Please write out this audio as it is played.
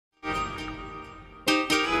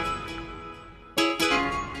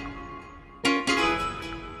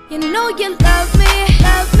You know you love me,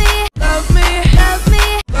 love me, love me, love me,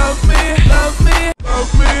 love me, love me,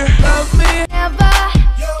 love me, love me. Never,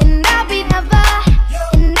 and I'll be never,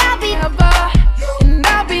 and I'll be never, and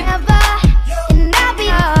I'll be never, and I'll be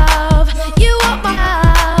love. You want my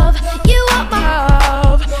love, you want my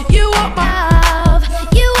love, you want my love,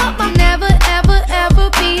 you want my never, ever, ever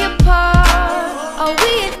be apart. Oh,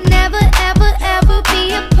 we never, ever, ever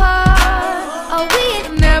be apart. Oh,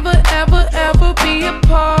 we never, ever, ever be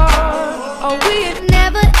apart. Oh, we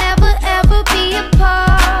never, ever, ever be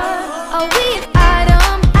apart. Oh, we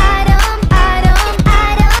item, item, item,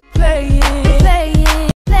 item. Playing, playing,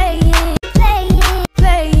 playing, playing,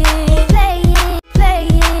 playing, playing,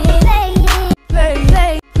 playing,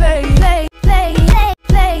 playing, play,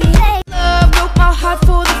 play. Love broke my heart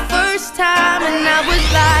for the first time, and I was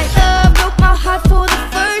like, love broke my heart for the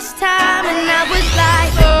first time, and I was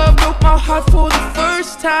like, love broke my heart for the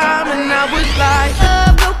first time, and I was like,